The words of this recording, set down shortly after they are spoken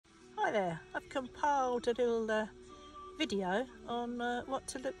Hi there, I've compiled a little video on what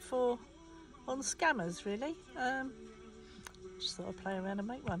to look for on scammers really. Just thought I'd play around and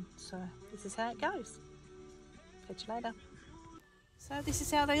make one, so this is how it goes. Catch you later. So this is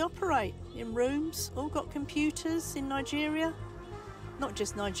how they operate in rooms, all got computers in Nigeria. Not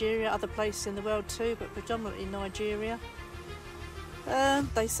just Nigeria, other places in the world too, but predominantly Nigeria.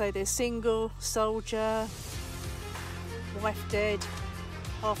 They say they're single, soldier, wife dead,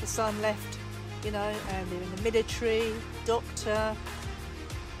 half a son left, you know, and they're in the military, doctor,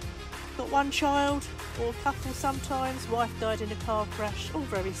 got one child or a couple sometimes, wife died in a car crash, all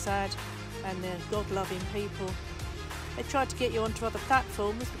very sad, and they're God-loving people. They try to get you onto other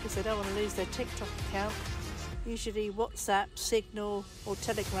platforms because they don't want to lose their TikTok account, usually WhatsApp, Signal or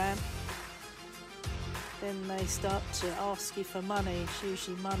Telegram. Then they start to ask you for money. It's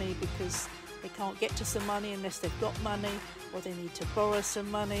usually money because they can't get to some money unless they've got money, or they need to borrow some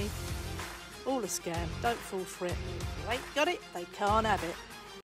money. All a scam, don't fall for it. If you ain't got it, they can't have it.